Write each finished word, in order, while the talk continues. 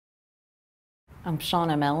I'm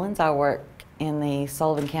Shaunna Mellons. I work in the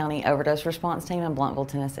Sullivan County Overdose Response Team in Blountville,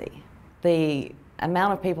 Tennessee. The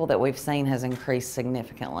amount of people that we've seen has increased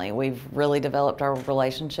significantly. We've really developed our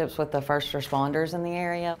relationships with the first responders in the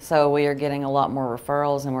area. So we are getting a lot more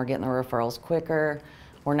referrals, and we're getting the referrals quicker.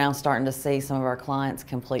 We're now starting to see some of our clients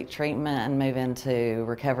complete treatment and move into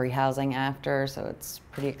recovery housing after, so it's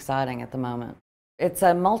pretty exciting at the moment. It's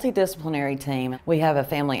a multidisciplinary team. We have a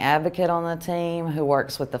family advocate on the team who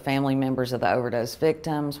works with the family members of the overdose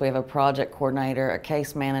victims. We have a project coordinator, a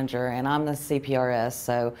case manager, and I'm the CPRS,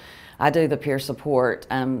 so I do the peer support.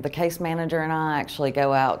 The case manager and I actually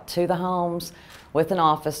go out to the homes with an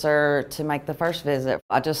officer to make the first visit.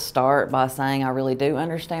 I just start by saying I really do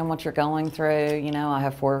understand what you're going through. You know, I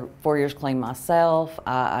have four years clean myself.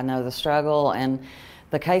 I know the struggle, and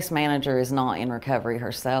the case manager is not in recovery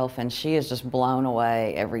herself, and she is just blown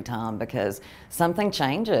away every time because something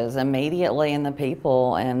changes immediately in the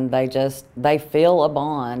people, and they feel a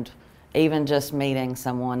bond even just meeting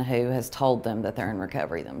someone who has told them that they're in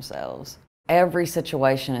recovery themselves. Every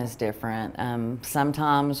situation is different.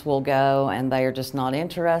 Sometimes we'll go and they are just not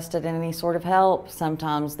interested in any sort of help.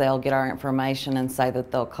 Sometimes they'll get our information and say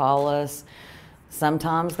that they'll call us.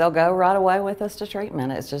 Sometimes they'll go right away with us to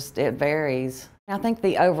treatment. It varies. I think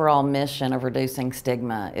the overall mission of reducing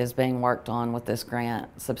stigma is being worked on with this grant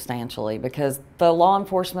substantially, because the law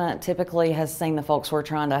enforcement typically has seen the folks we're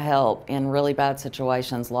trying to help in really bad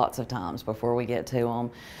situations lots of times before we get to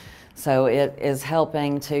them. So it is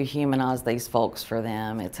helping to humanize these folks for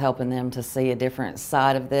them. It's helping them to see a different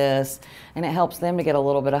side of this, and it helps them to get a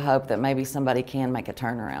little bit of hope that maybe somebody can make a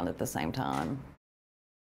turnaround at the same time.